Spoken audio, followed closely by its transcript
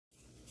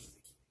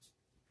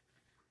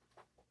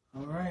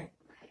All right.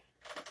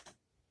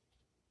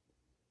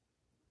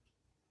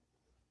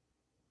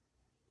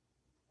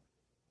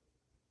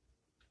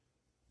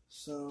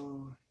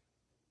 So,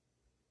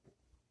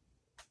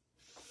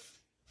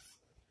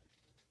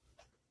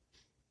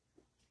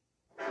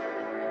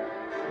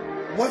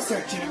 what's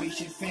up,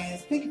 Generation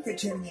fans? Thank you for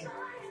tuning in.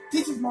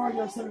 This is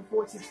Mario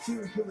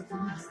 7462 here with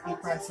Luigi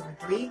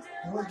 8573,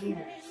 and we're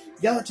gaming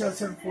Yellowtail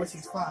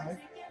 7465,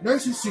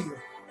 Nursery Studio,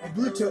 and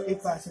Bluetooth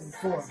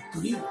 8574.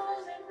 Good evening.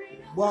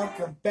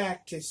 Welcome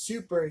back to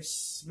Super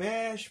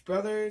Smash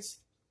Brothers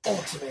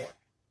Ultimate.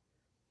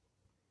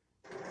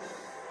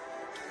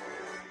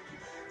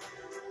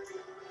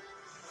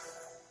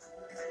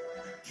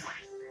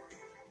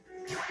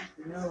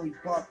 You know, we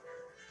bought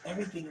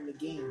everything in the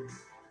game.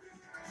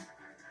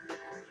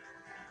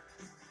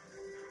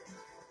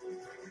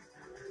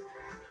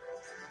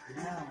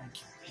 Now I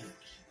can pick.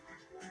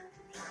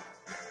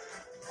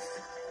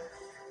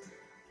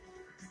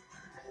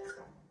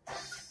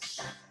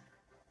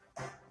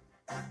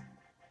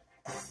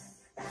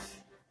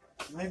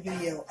 My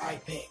video, I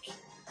pick.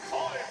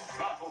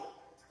 Battle.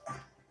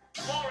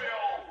 Mario.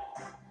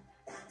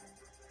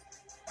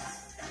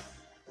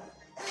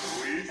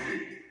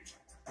 Luigi.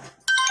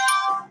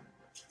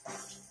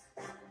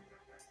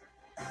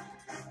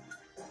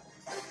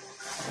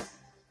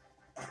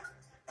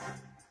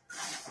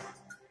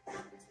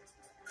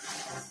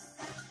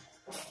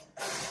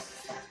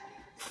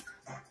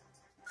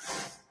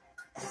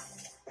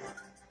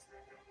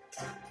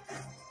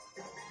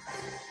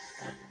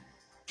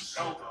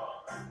 Zelda.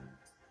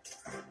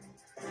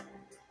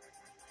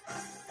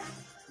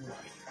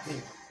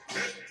 Here.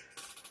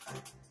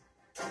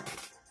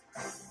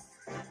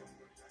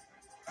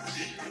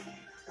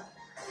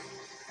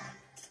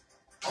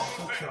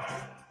 Okay.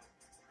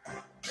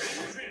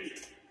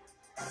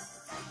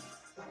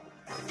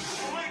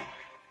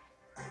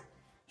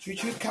 Should we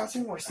choose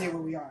costume or stay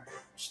where we are?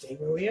 Stay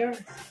where we are.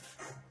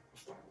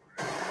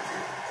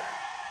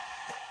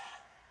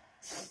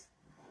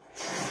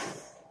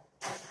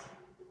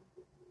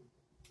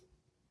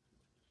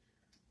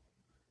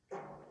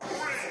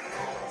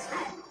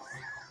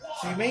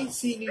 So you may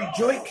see new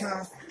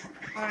Joy-Con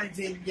lines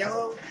in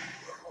yellow,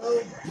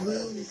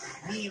 blue,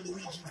 me and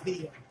Luigi's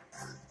video.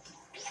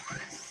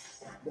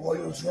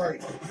 Mario's right.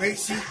 You may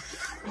see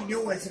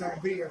new ones in our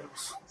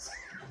videos.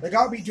 Like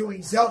I'll be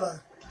doing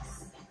Zelda.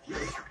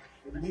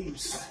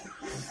 Release.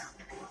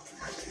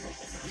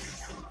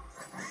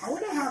 I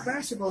wonder how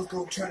Master Mode's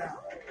gonna turn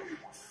out.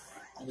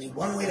 Only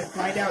one way to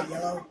find out,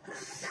 Yellow.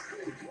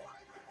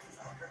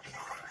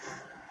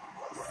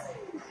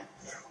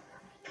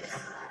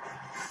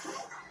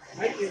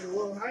 I did a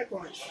little high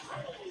punch.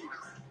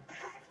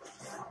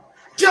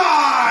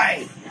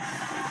 Die!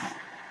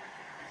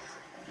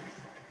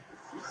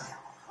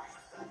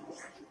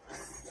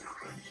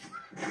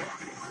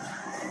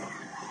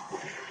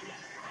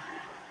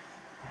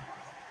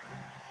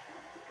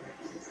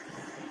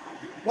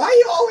 Why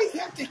you always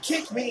have to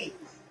kick me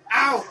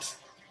out?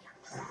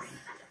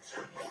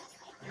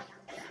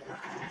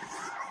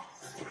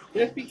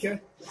 Just because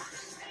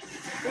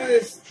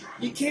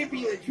you can't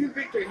be the true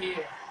victor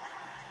here.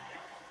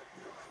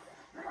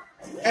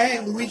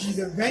 And Luigi's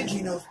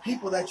avenging those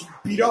people that you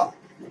beat up.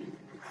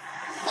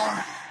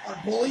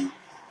 A bully?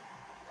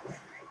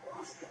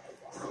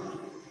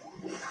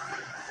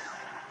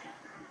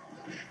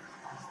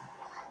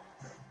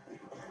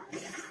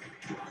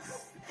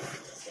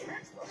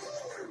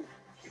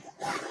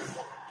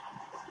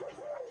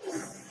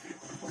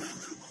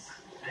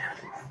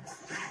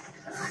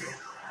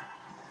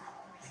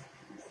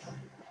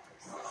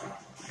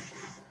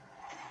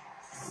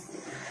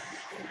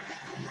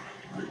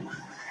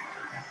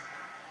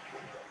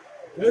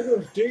 There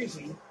goes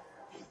Daisy.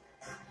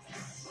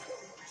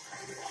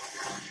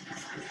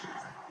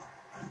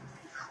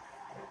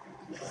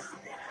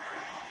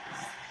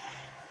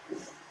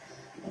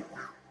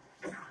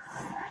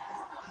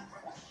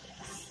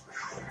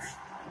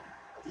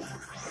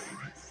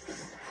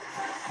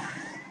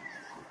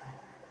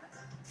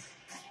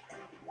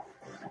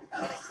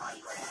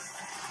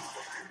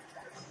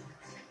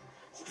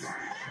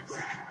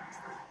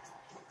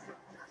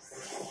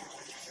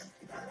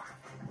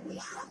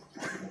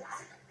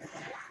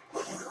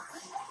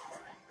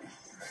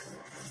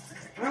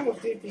 I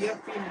almost did the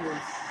up fingers.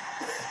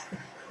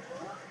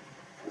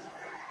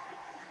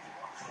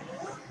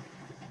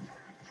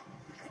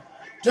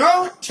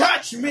 Don't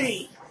touch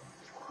me,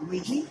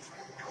 Luigi.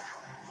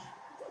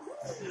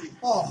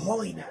 Oh,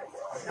 holy night.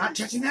 Not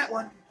touching that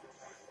one.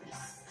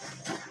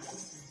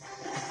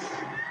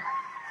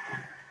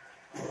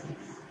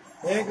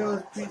 There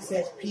goes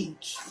Princess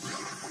Peach.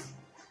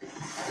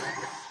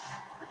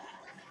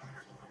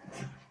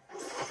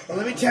 But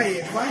let me tell you,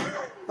 if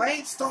I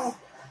install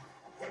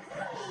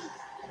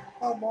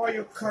a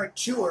Mario Kart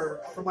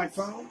Tour for my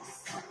phone,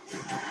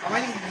 I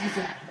might even use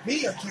a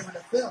video camera to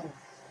film.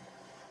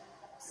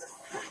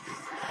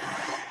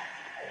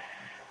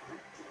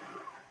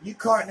 You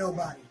caught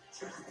nobody.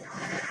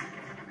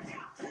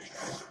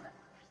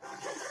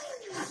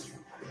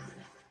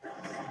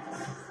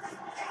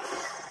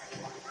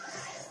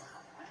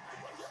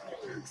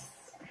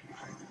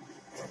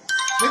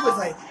 it was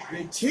like,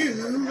 you're too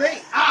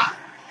late. Ah!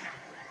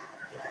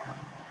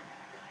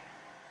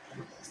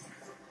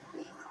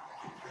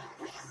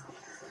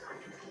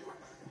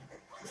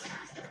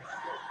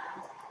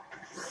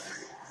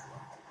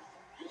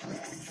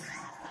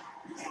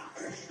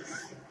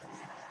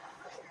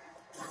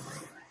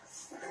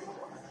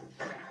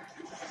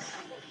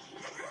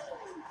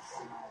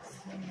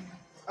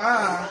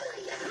 Ah.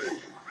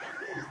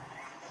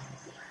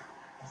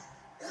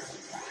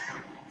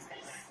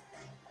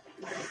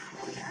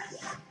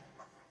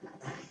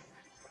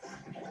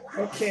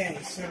 Okay,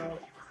 so...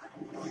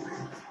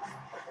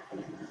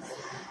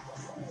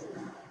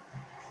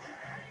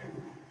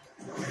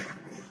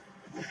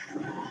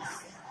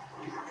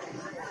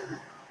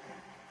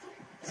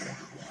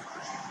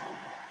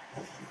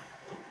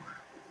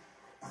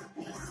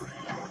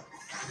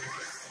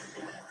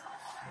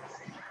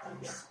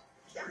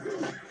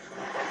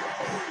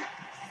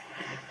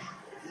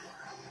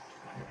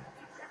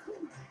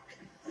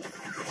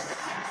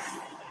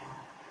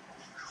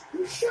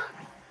 You shot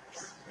me.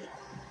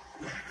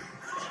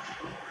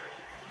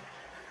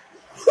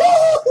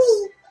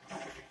 Woo!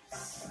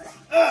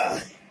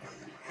 Ugh.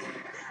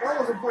 That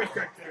was a voice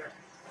crack there.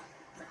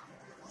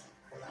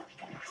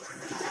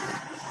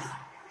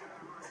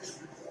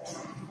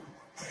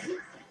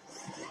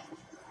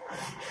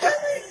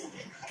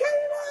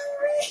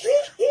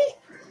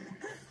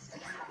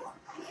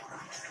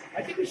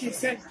 I think we should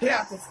send Pit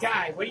out this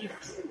guy. What do you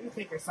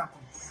think or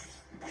something?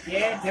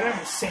 Yeah, then I'm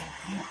gonna send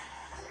you.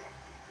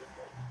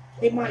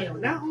 Hey Mario,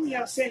 not only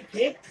I'll send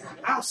Pit,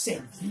 I'll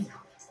send you.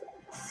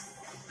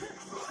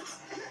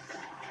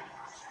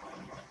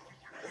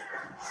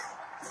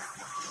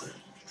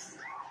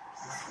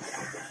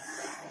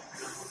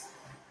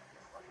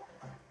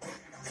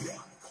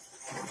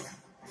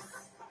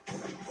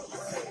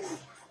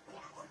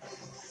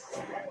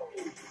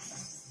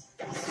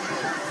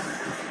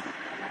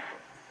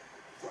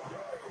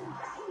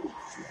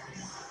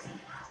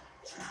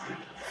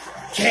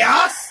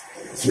 Chaos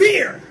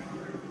Sphere!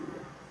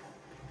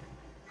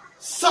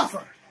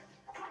 Suffer!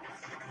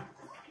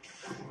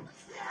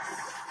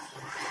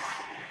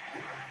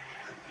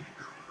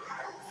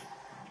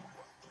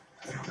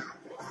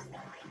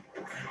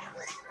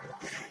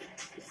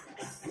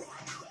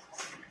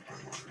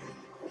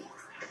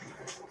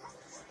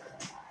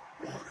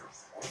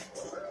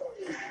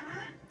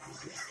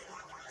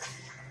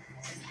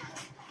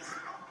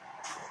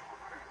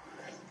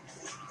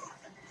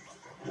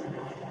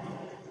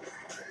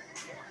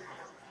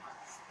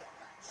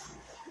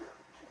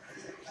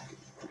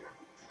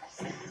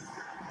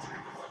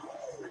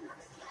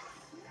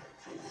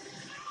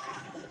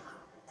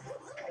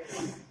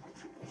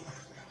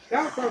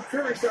 Now from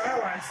Curry to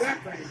Allies,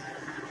 that thing.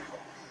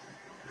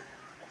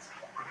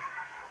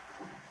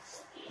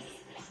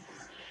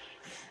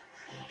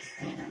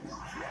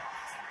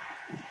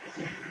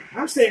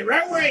 I'm staying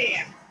right where I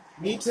am.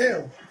 Me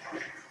too.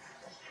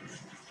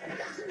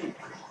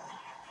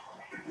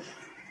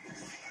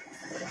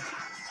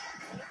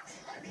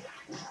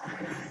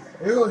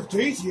 Here goes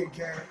Daisy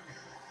again.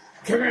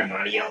 Come here,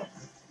 Mario.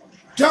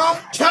 Don't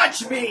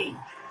touch me,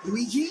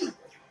 Luigi.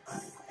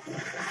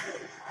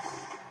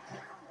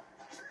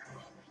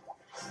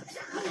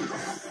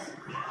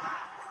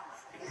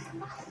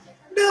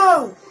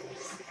 No!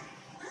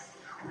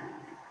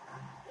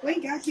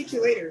 Link, I'll get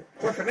you later.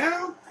 But for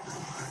now...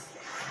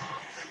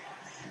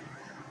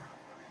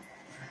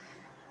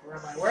 Where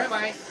am I? Where am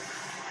I?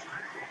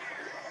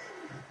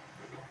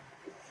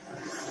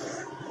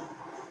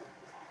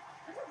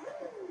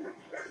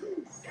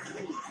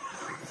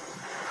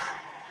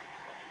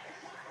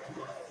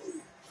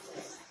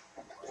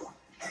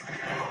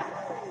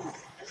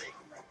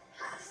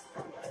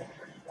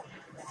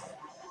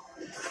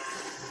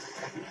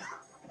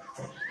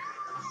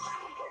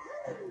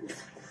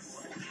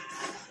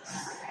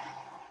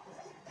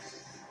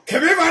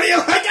 Come here, Mario!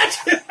 I got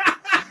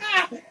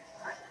you!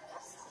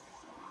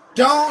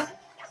 Don't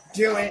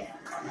do it.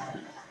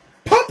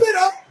 Pump it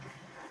up!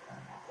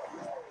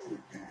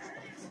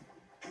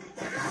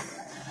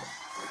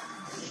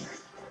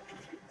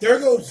 There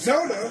goes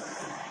Zelda.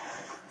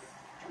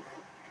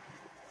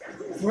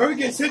 When we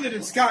get into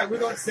the sky, we're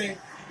going to say,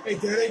 hey,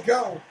 there they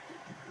go.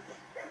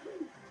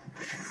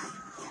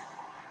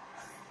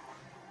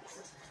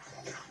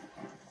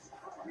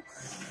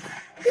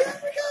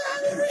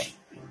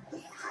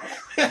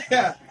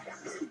 Yeah.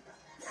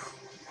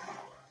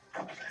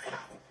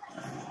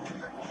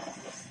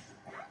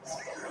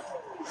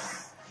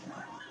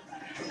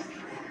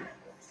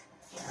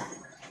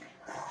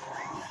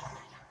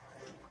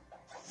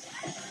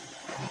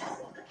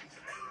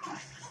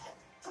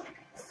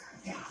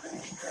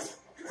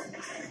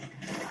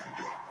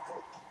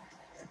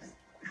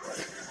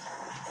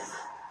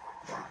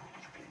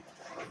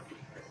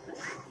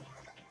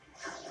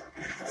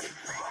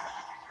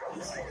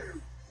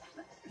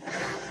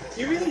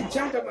 You really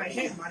jumped on my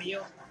head,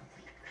 Mario.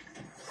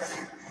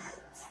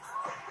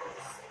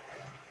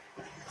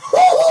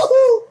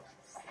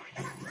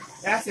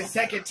 That's the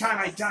second time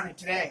I've done it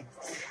today.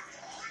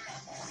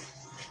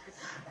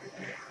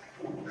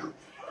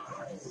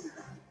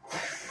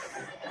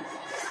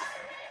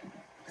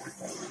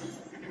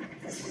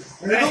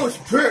 And there goes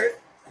Bert.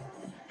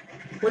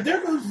 But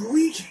there goes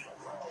Luigi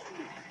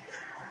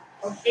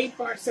of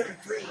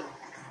 8573.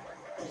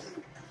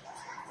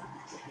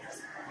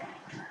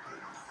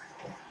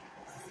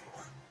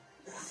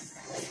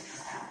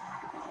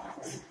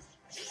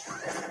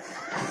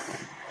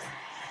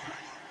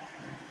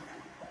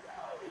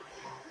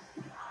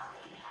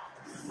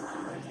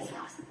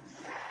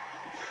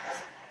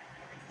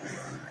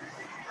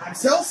 I'm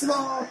so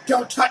small,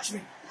 don't touch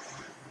me.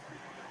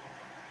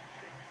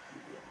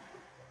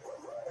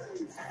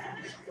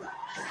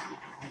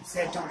 He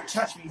said don't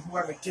touch me,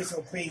 whoever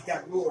disobeys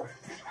that rule.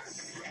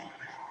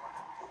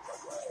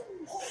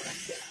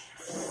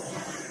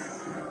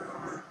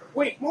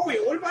 Wait,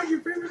 Mario, what about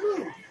your favorite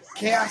move?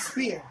 Chaos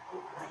Spear.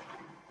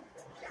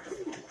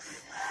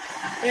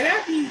 And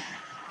that'd be...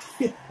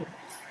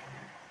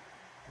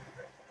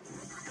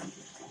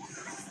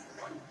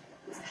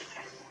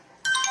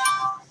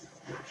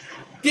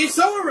 Did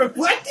someone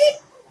reflect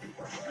it?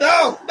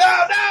 No!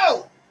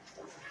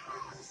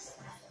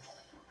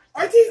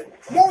 I think,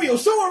 Mario,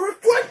 someone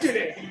reflected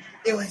it.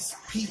 It was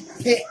Pete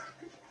Pit.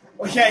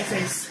 Or should I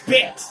say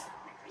spit?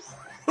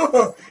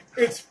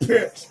 It's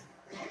Pit.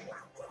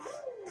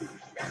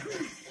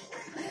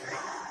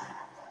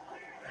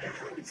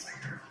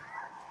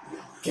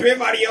 Come here,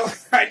 Mario.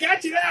 I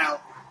got you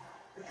now.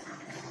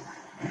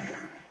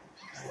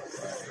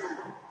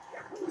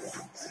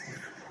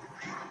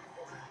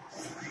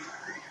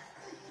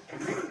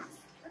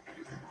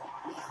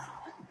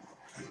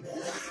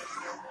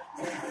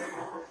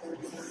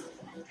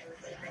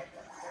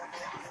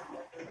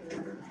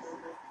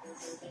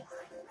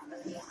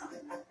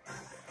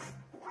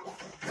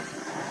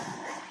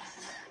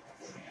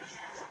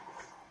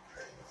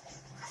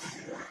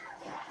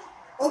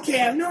 Okay,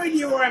 I have no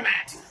idea where I'm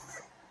at.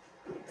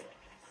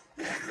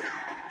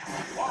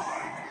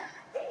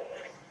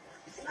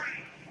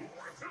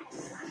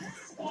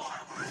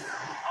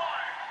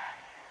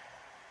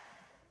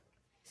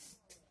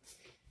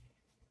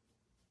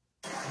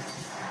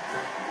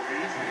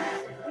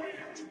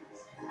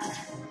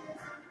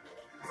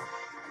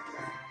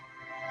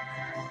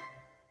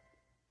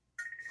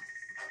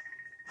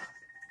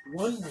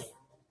 One win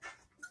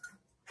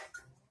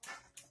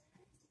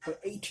for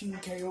 18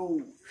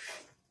 KOs.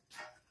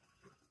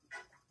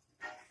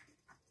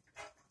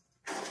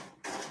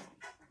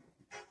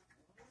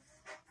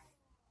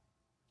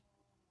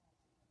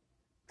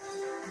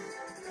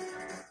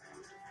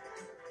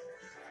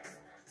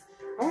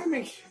 I want to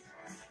make sure.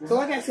 So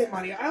like I said,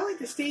 Mario, I like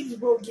the stages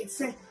where we get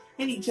sent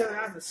in each other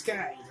out of the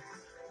sky.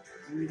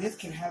 I mean, this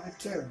can have it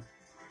too.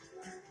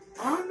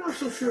 I'm not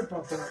so sure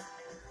about that.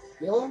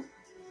 Yellow?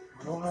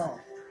 I don't know.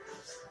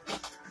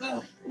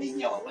 No,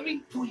 Yellow, let me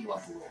pull you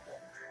up a little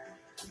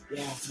bit.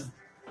 Yeah.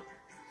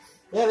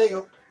 Yeah, there you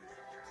go.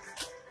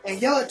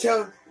 And Yellow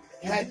Toad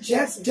had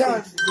just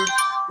done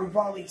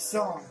Rivali's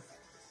song.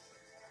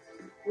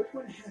 Which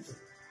one has it?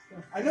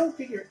 I know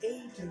Figure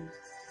 8 and...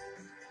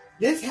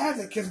 This has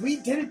it, because we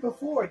did it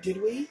before,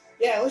 did we?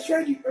 Yeah, let's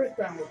try to do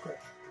Earthbound real quick.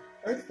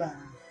 Earthbound.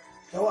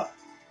 Go up.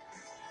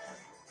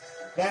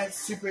 That's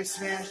Super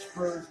Smash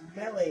Bros.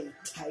 Melee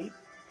type.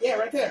 Yeah,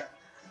 right there.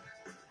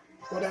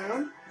 Go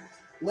down.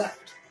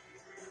 Left.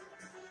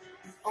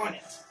 On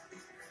it.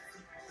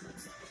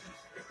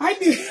 I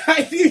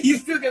knew you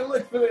still gonna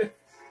look for it.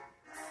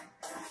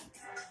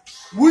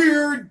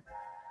 Weird.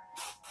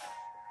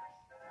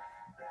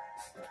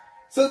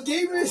 So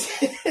gamers,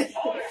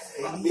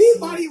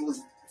 anybody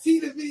was see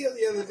the video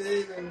the other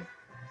day,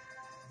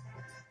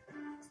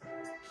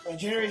 and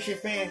Generation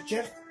fans,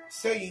 just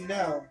so you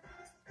know,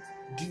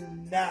 do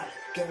not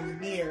go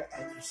near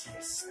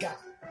Alicia Scott.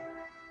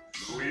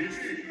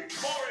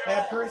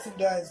 That person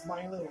does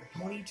My Little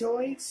Pony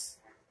toys.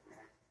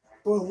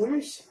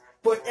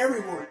 But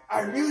everyone,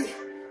 I'm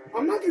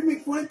not gonna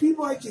make fun of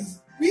people. I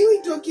just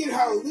really don't get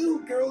how little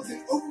girls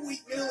and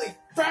overweight middle-aged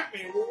fat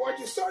men will watch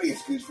a Sony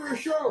Scoots for a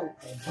show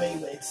and play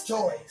with its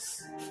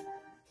toys.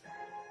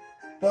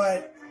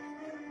 But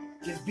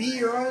just be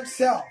your own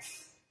self.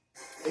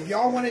 If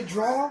y'all want to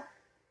draw,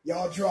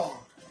 y'all draw.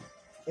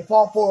 If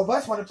all four of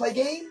us want to play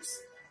games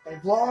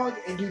and vlog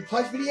and do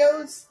plush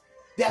videos,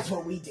 that's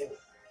what we do.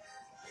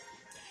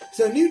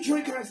 So new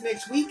Joy-Cons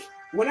next week.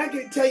 We're not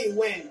going to tell you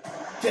when.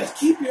 Just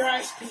keep your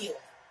eyes peeled.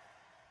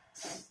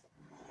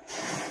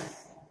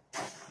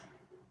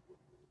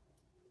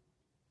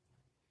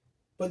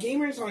 But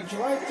gamers, on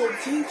July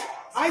 13th,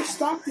 I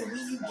stopped the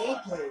Wii U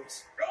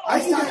gameplays.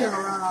 I stopped them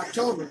around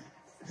October.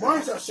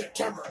 Mine's on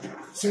September.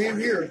 Same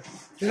here.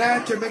 Then I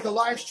had to make a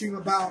live stream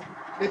about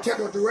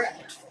Nintendo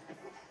Direct.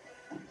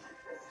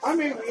 I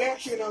made a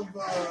reaction of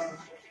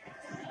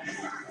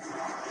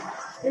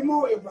Hey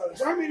Mario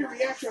Brothers. I made a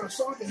reaction on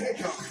Sonic the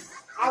Hedgehog.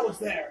 I was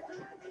there.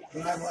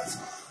 But I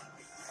wasn't.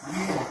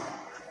 Yeah.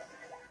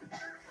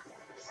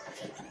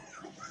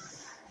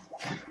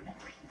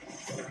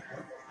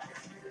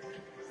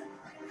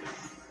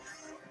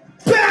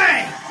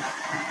 Bang!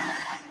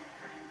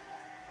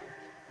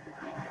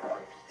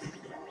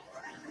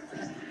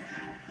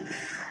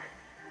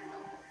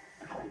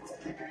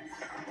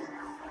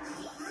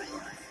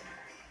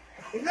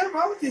 Is that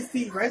this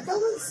feat, right,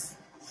 fellas?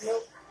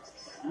 Nope.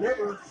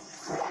 Never.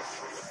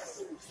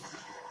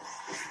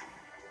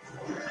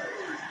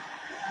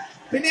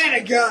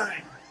 Banana gun.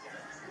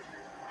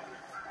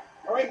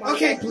 Alright, Mario.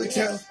 Okay,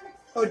 Pluto.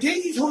 Oh,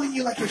 Daisy's holding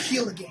you like a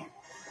shield again.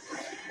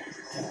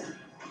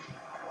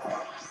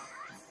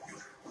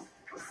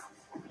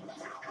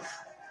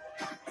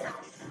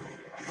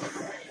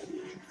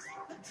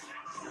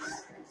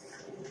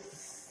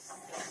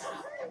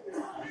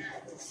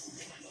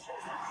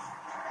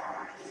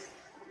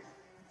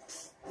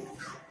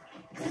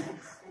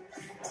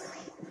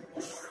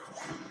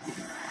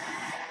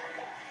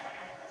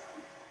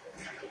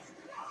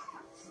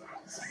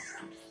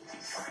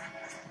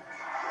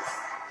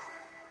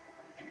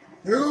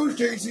 There goes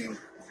Daisy.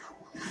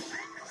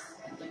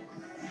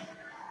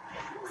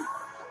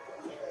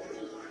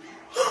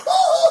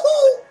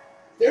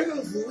 There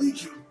goes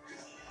Luigi.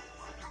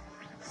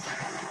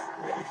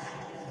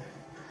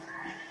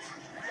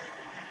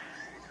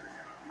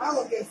 I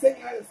look at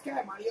thing out of the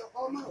sky, Mario.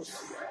 Almost.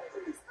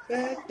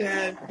 Da,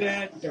 da,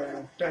 da,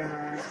 da,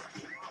 da.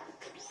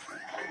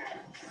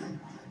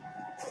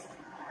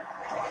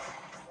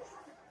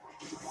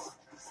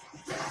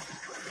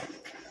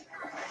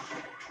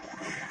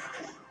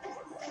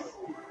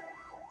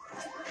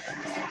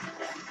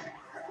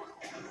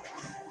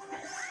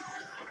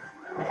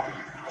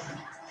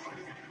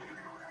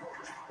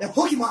 The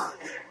Pokemon.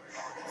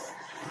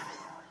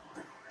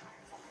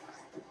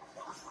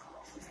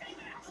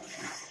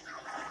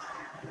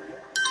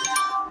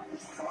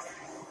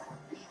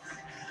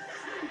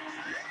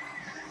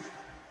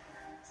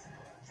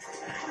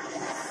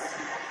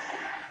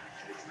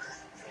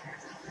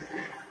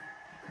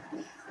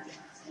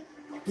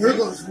 There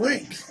goes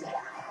Link.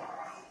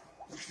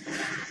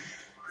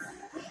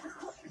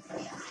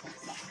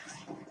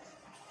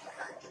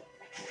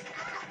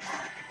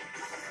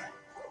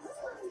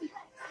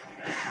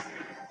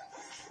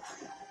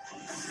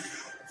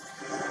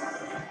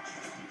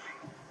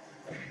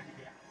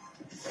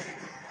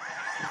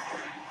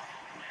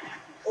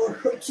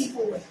 Or keep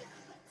away.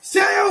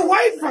 Stay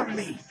away from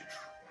me.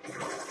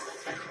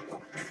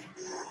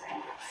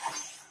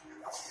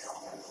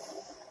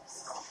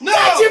 No!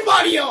 Gotcha,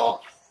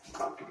 Mario!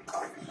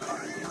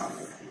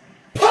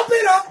 Pump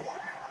it up!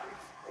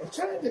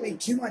 Try not to make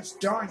too much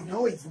darn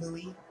noise,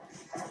 Louie.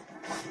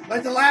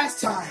 Like the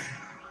last time.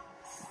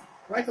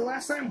 Like the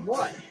last time,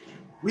 what?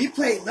 We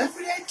played Left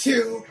 4 Dead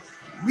 2.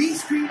 We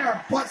screamed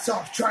our butts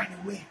off trying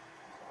to win.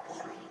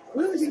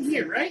 We was in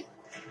here, right?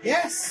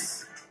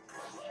 Yes.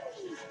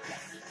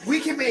 We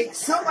can make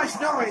so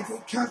much noise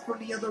it comes from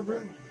the other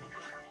room.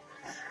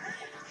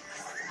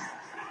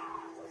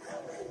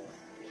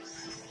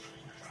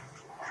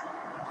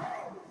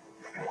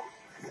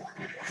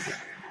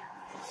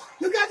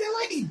 Who got that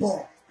lightning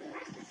bolt?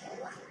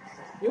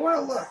 You want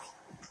to look?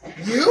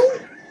 You?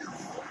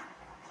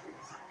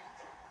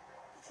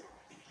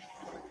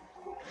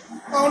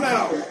 Oh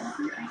no!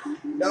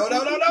 No,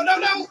 no, no, no, no,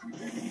 no!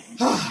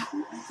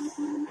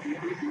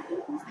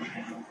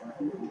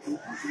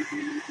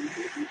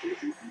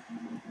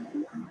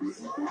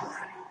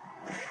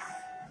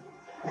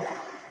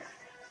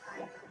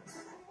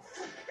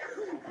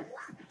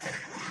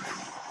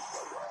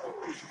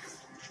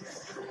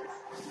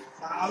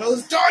 Ah,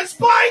 those darn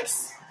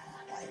spikes!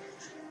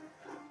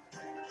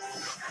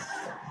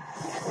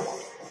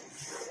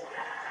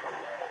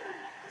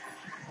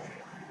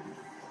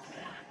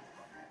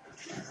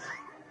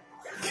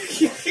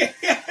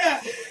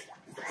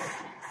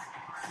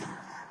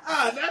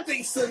 Ah, that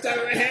thing slipped out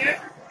of my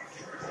hand.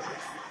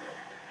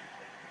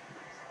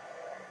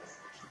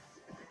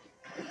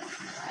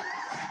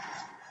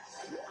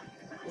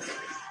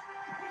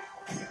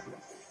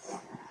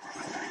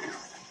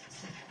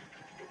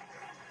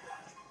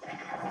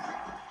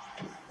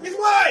 It's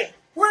why?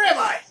 Where am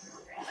I?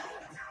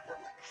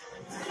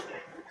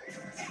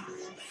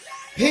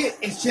 Hit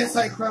is just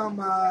like from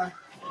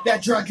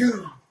that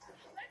Dragoon.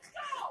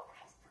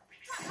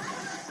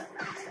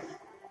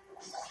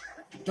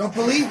 Don't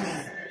believe me?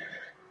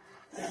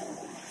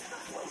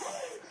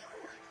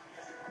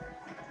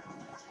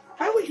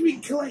 How would we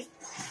collect?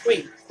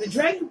 Wait, the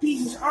dragon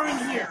pieces are in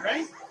here,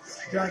 right?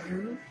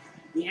 Dragoon?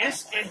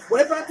 Yes, and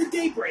what about the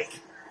daybreak?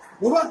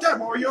 What about that,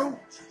 Mario?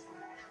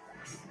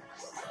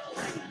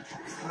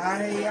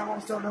 I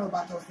almost don't know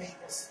about those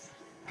things.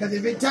 Because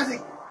if it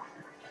doesn't...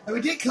 If we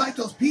did collect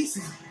those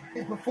pieces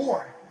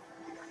before,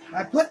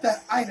 I put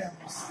the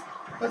items,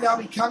 but they'll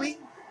be coming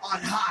on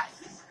high.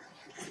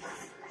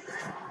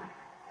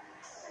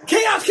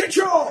 Chaos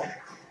control!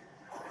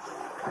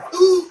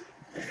 Ooh!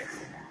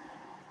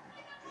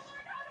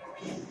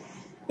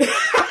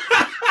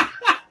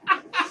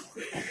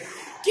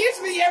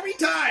 Gets me every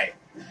time!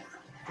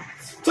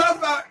 Talk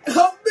about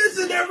I'm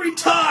missing every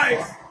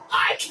time!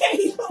 I can't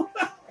even...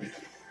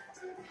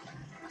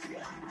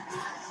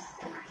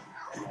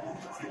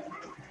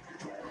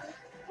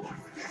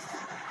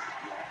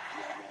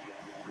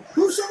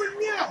 Who's summoning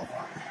Meow?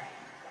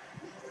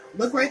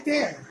 Look right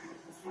there.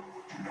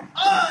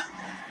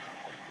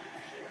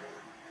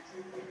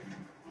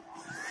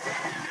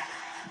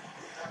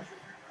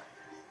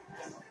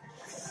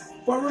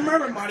 But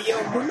remember, Mario,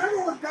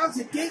 remember what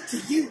Bowser did to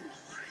you.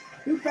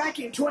 You back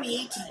in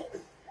 2018.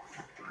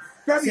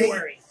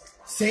 February.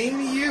 Same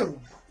to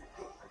you.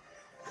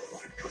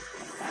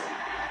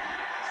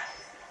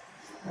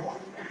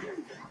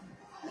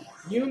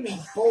 You and me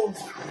both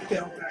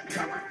felt that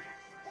coming.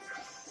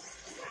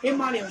 Hey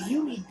Mario, you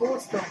and me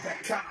both felt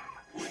that coming.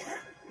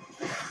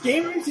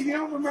 Gamers, if you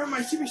don't remember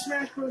my Super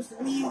Smash Bros.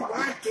 Wii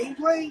live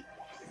gameplay,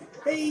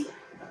 hey,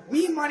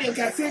 me and Mario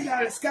got sent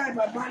out of the sky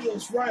by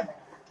Mario's rival.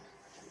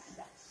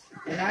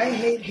 And I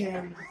hate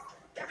him.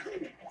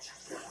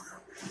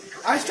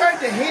 I started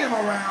to hate him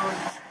around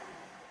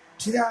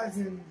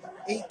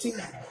 2018.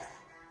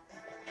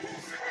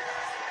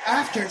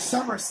 After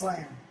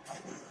SummerSlam.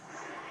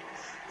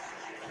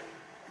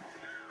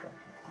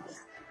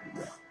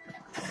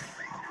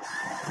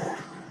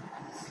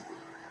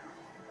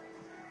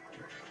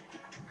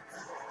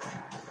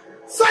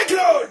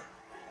 Cyclone!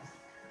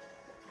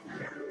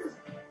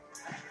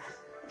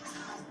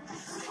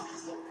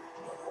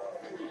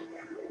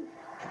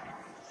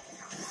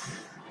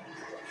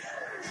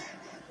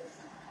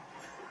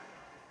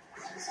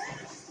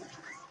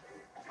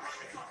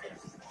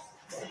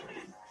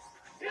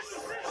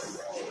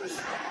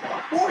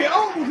 Boy, I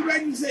almost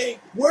ready to say,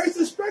 where's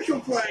the special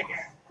flag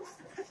at?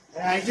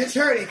 And I just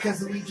heard it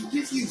because Luigi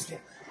just used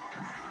it.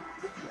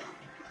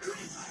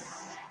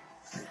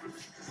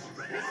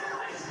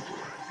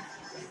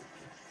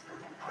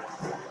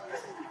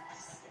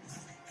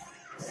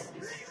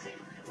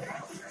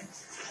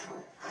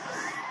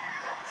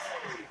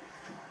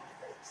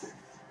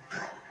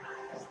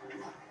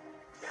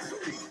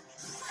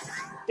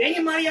 Dang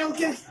it, Mario,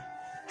 just...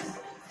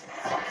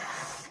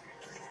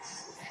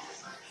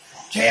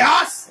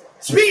 Chaos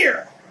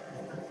Spear!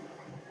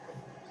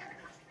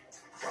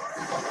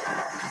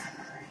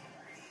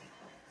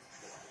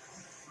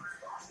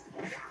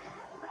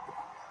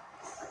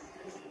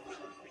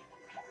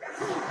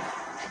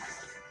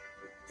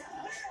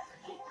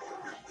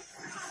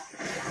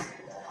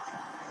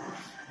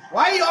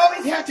 Why do you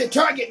always have to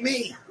target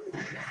me?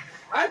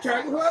 I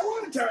target who I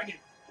want to target.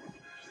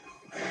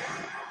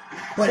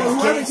 But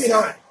it's getting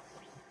so...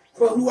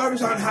 But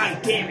whoever's on high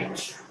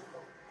damage.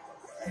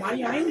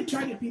 Mario, I only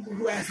target people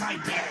who have high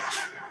damage.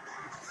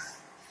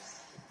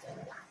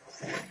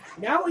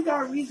 Now we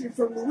got a reason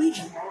for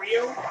Luigi,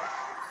 Mario.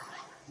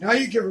 Now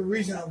you give a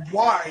reason of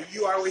why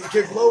you always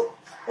give low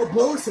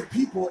blows to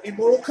people in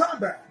Mortal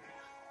Kombat.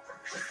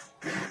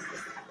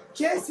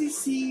 Just to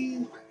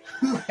see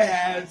who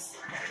has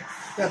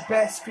the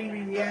best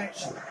screaming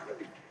reaction.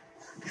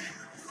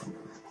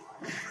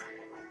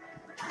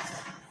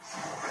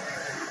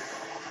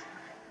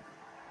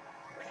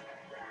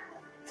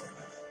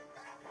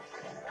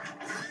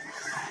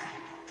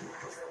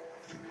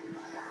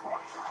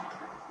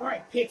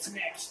 Alright, Pit's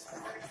next.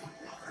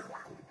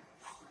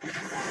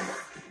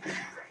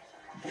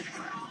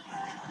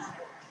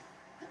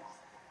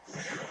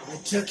 I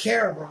took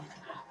care of him.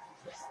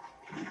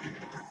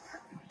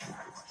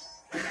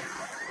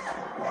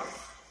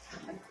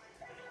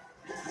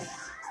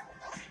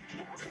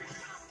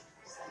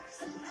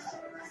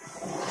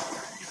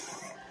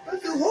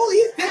 What the holy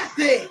is that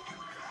thing?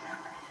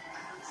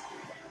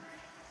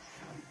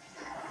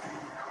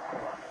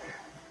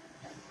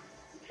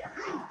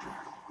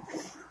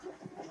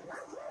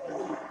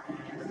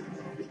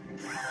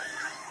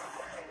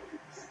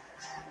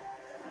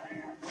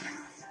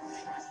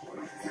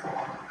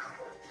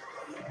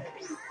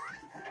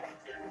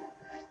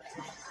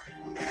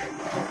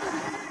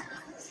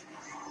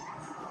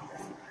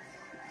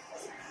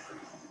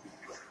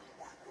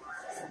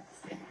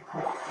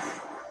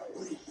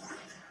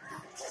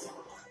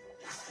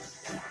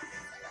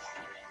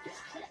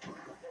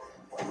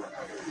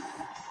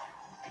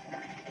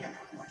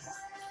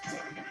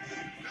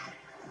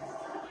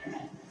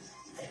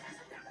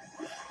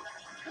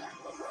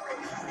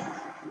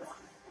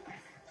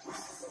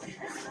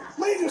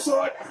 Laser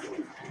sword!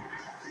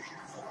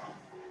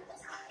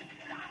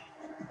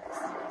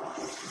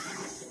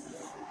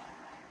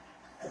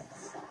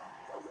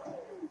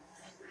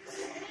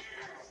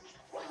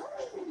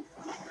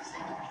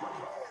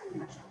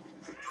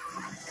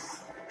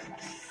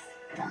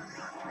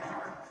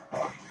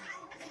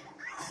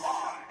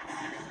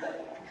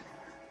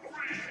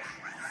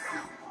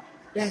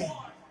 Dang.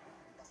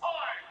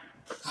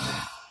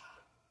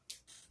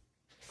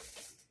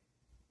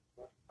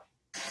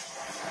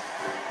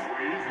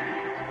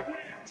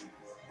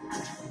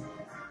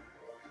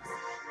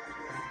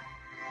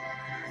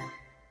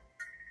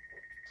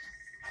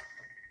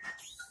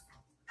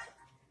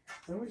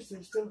 I wish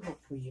there's still hope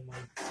for you,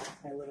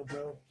 my little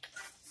bro.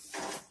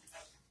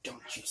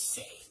 Don't you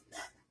say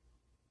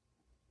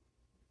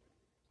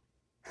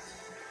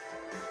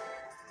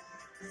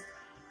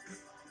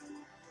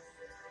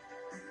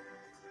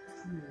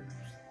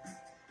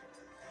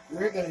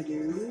We're gonna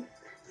do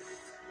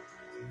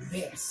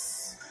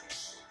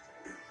this.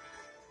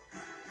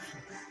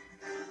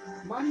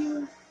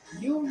 Mario,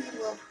 you only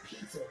love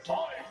pizza.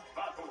 Time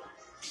battle.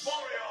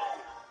 Mario.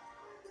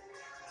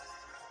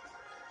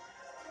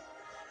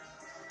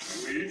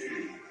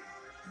 Luigi.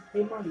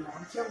 Hey, Mario,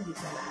 I'm telling you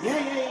something.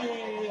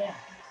 Yeah.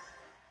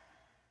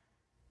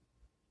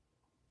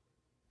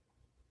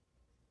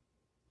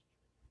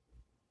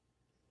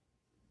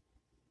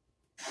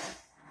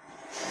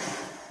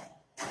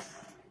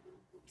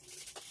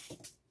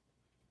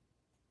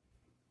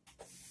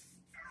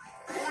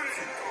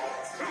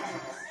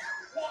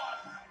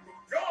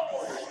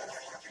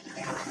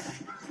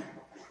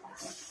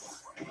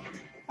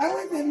 I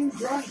like that new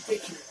drawing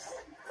picture.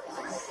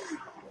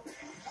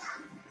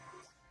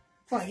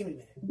 Hold on, give me a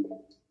minute.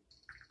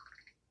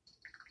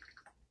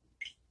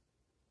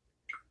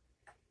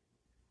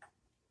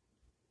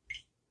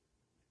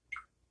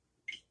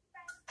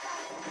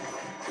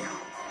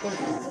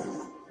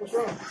 What's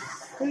wrong?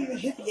 Couldn't even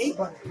hit the A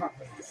button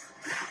properly.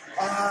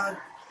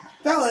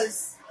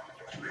 Fellas,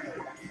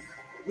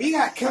 we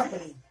got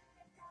company.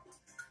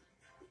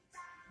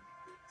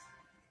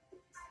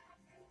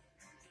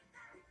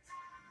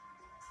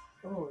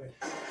 Oh.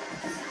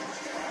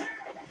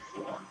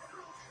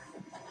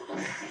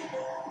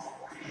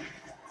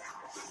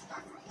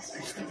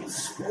 Stupid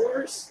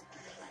spores.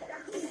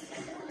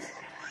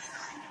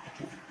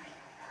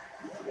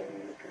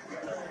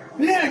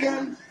 Banana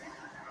gun.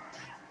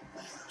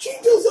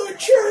 Cheetos on a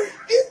cherry.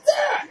 Is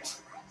that?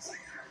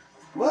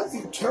 Was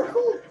he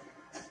turtle?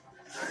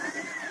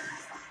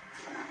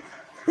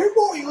 Hey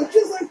boy, you look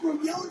just like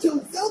from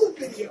Yellowtail Zelda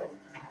video.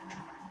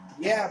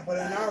 Yeah, but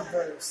in our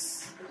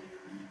verse.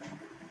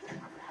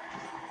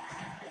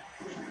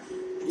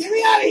 Get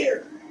me out of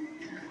here!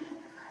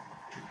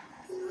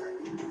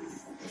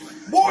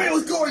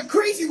 Mario's going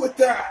crazy with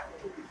that!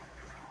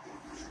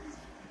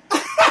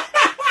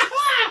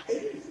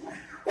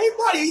 Hey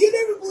Mario, you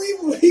never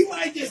believe what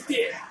I just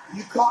did.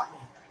 You caught me.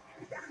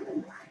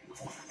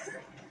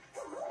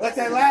 But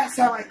that last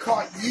time I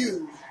caught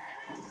you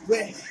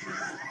with...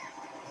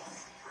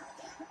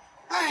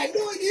 I had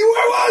no idea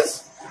where I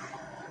was!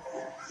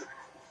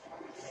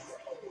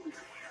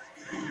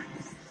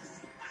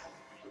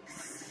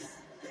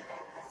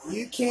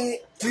 You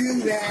can't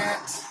do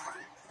that.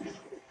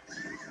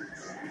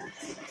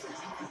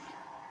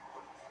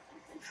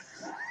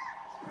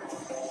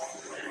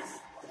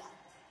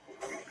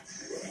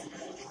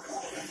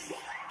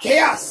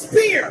 Chaos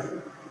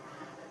Spear!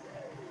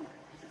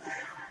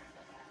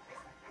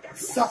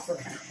 Suffer,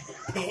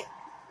 pit.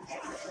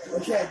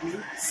 What should I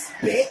do?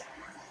 Spit?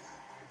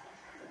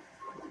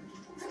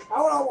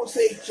 I would almost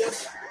say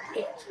just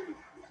pit.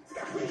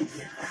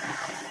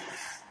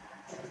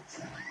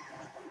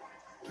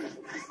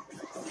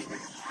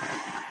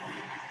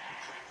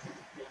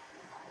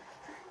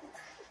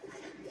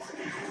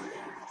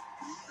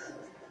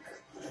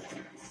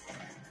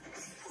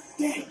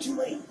 Dang, too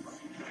late.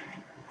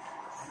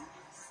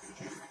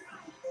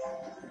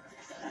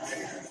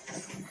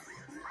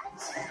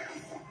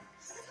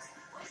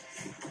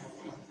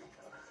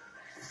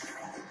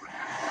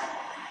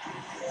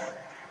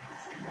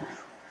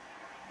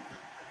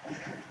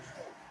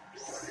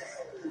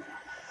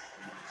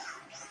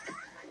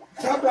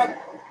 Talk about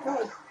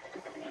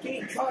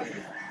getting caught in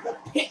the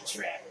pit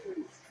trap.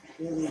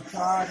 Really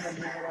caught in the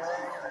middle.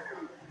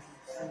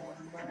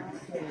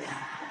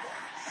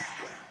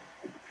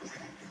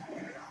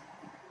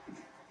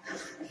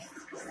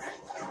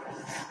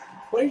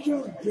 Where's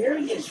your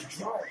various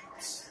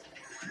drawings?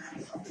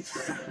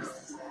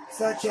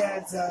 Such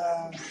as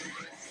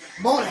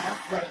Mona,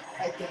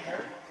 right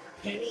there.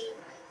 Penny.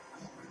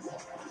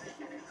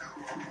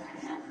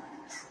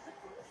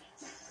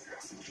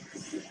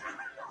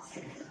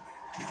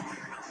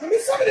 Let me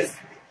some of this.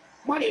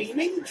 Mario, you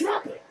made me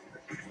drop it.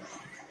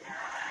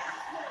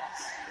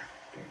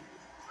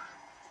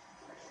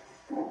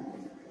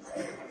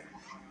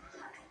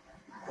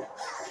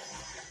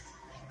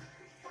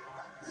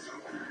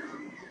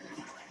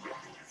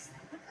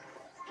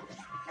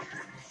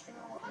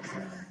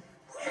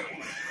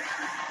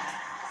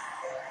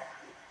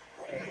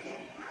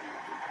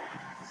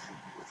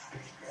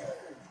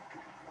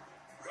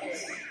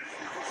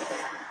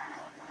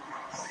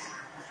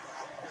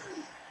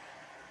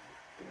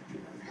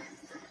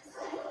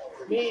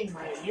 Man,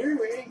 my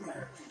earring.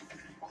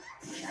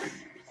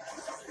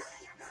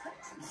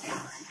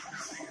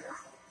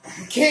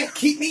 You can't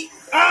keep me.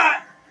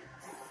 Ah!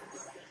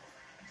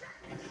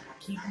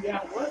 Keep me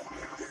out what?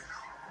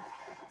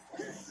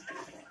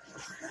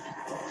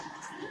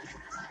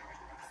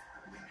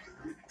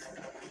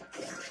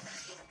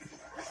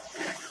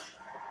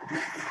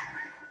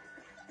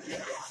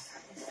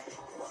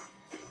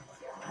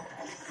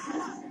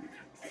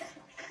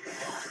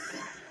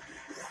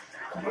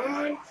 Come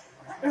on.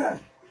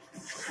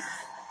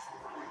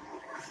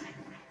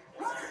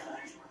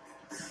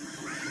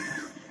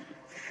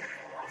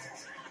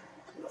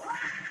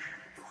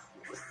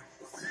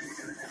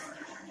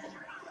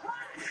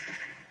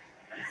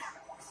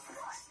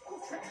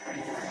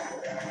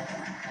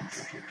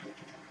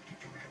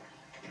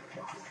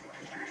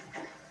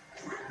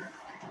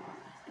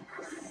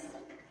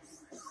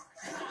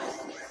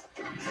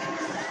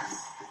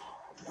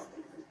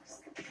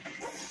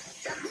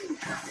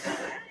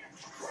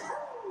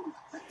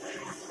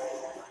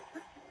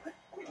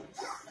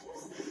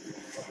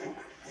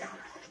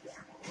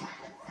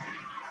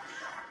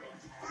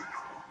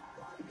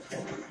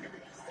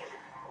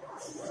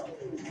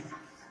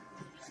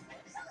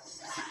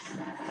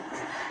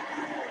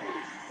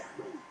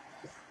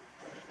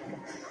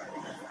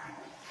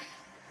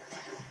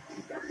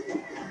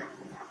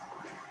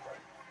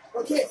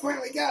 Okay,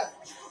 finally got it.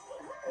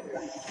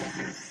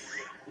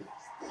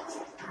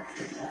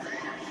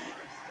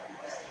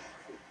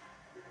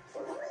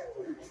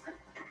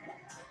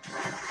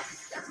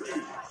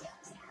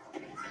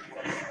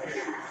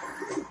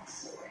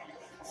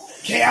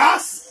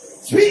 Chaos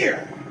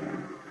Sphere!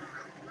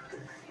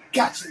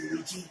 Gotcha,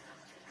 Luigi.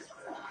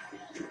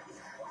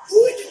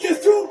 Luigi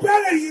just threw a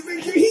bat at you,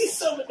 make sure he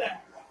summoned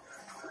that.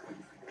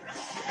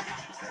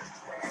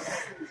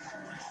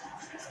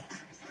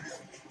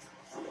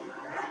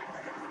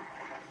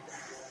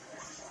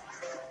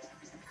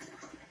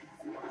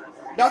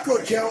 Knuckle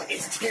Joe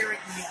is tearing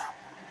me up.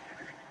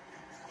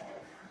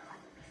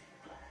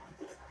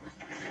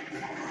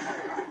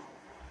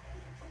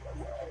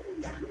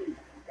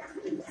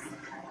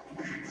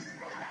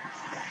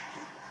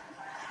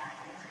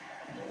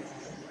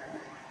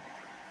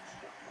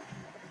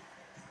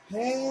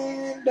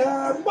 And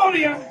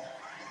Monia.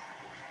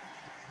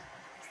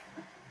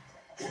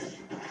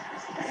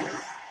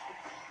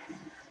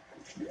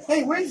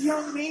 Hey, where's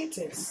young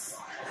Mantis?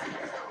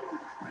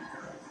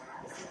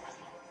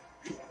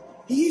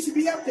 He used to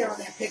be up there on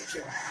that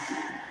picture.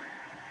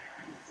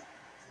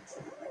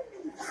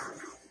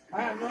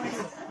 I have no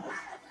idea.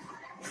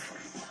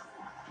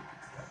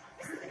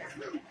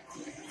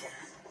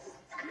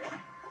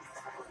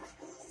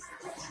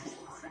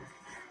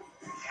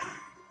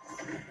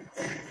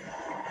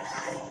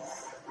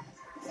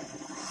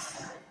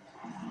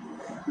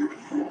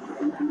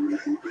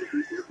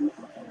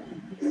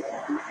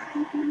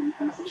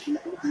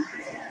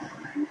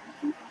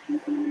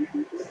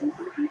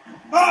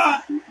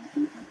 Ah!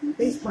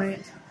 Face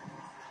plant.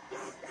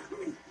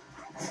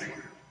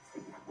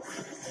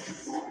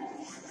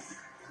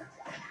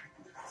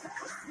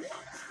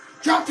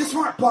 Drop the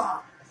smart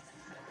bomb.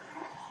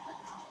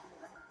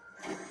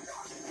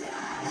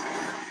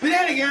 But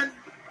then again,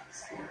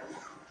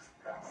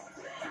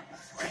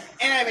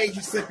 and I made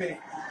you slip in it.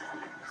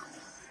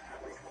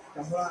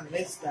 Don't hold on to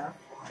this stuff.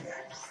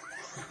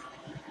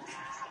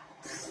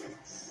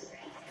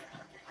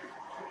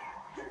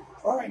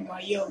 Alright,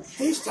 Mario,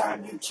 this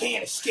time you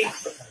can't escape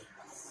from me.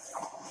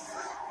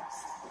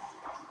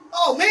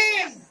 Oh,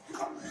 man!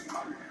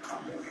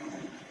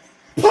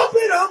 Pump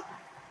it up!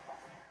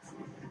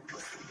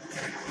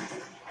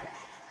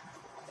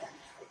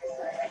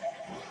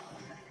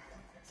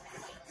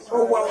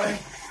 Oh,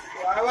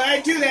 why would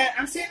I do that?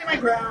 I'm standing my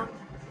ground.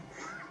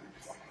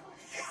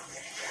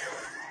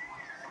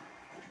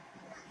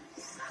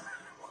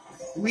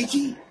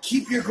 Luigi,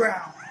 keep your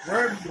ground,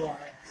 wherever you are.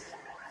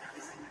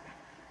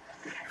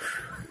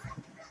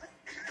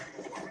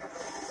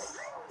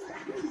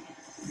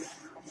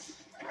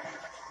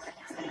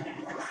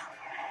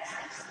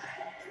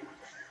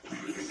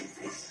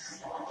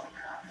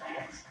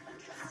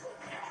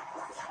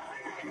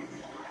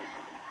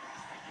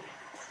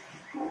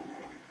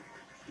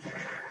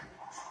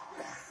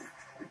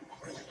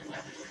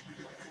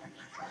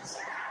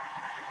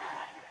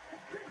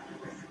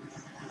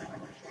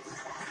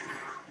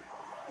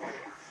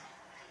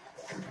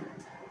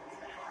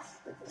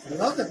 I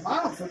love the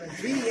model from the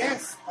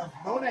 3DS of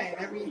Mona and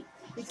every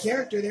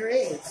character there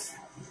is.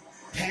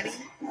 Penny.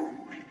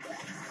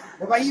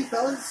 What about you,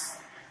 fellas?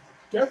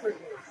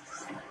 Definitely.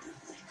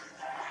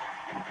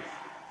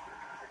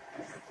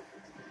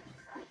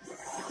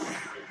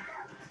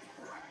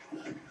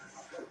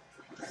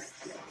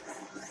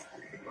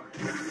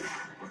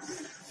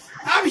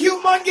 I'm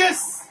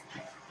humongous!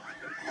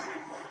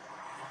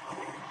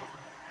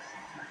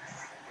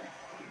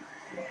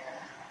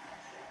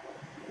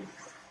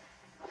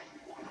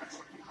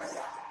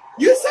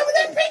 You saw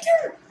that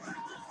picture?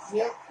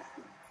 Yep.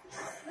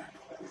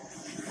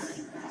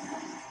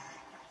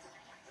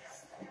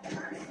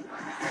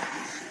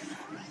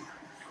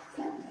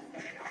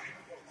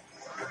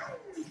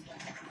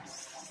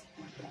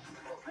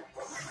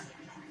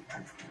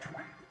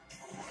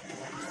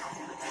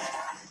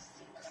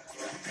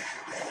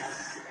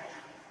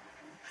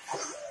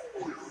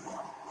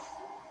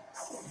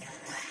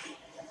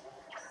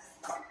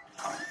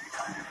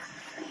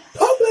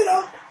 Pump it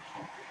up!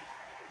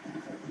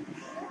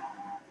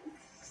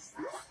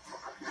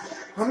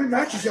 How many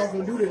matches y'all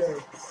gonna do today?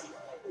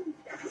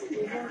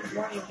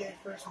 One you get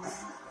first one.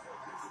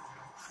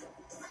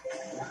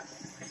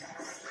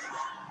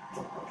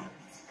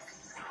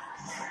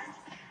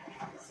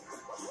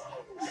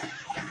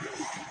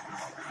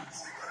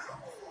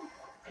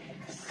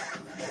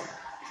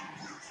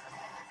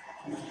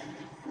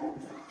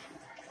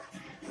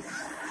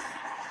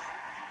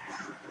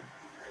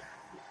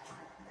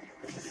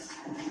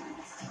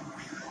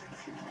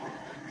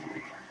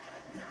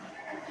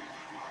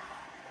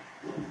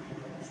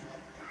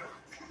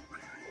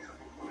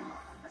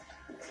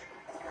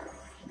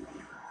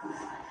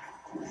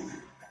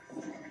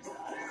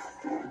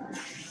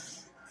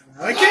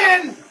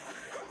 Again!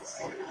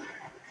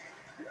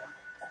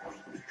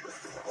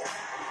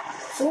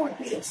 Sword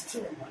beat us to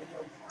it, Mario.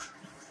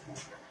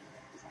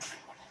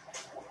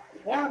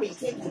 I'll be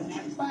taking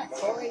that back,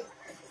 boy.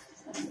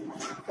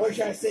 Or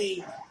should I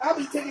say, I'll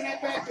be taking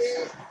that back,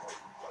 dude.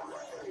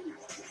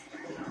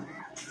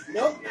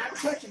 Nope, not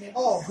touching it.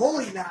 Oh,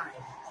 holy nine.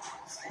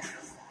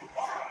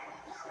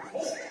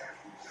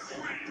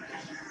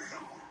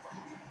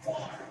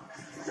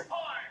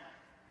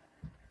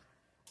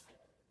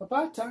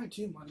 About time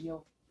too,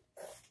 Mario.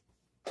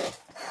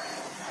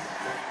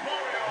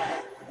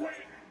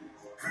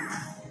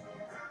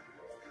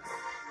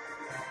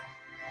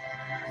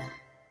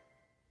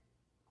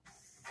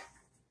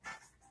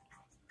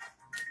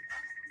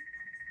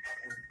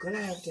 I'm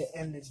gonna have to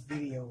end this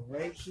video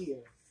right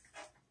here.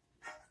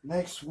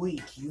 Next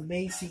week, you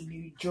may see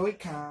new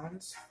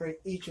Joy-Cons for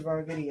each of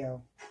our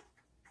video.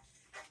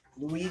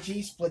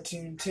 Luigi,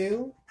 Splatoon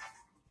 2.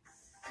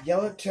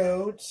 Yellow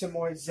Toad, some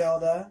more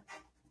Zelda.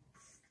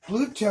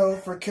 Blue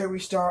Toad for Kirby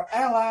Star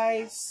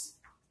Allies.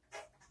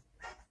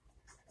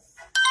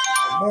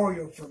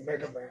 Mario for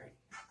Mega Man.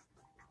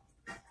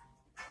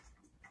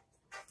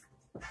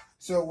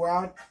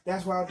 So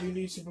that's why I'll do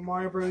New Super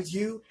Mario Bros.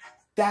 U.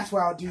 That's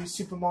why I'll do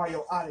Super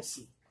Mario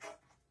Odyssey.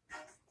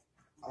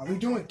 I'll be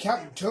doing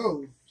Captain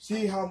Toad.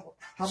 See how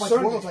much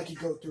Sunday. worlds I can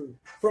go through.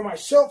 For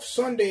myself,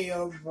 Sunday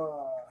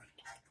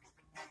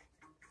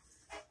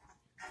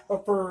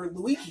for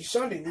Luigi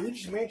Sunday,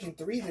 Luigi's Mansion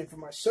 3 then for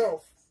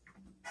myself.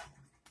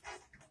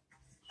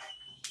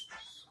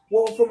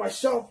 Well, for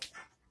myself,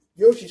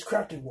 Yoshi's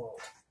Crafted World.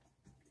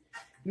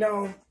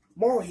 Now,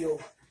 Mario,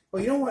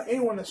 well, you don't want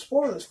anyone to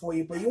spoil this for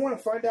you, but you want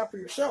to find out for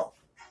yourself.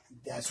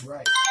 That's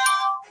right.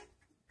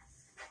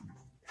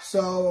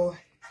 So,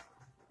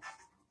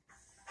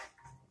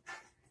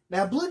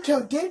 now Blue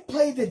Toad did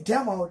play the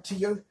demo to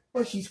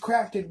Yoshi's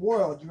Crafted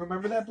World. You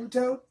remember that, Blue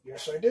Toad?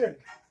 Yes, I did.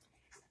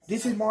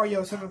 This is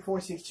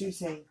Mario7462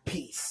 saying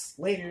peace.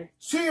 Later.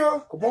 See ya.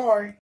 Goodbye.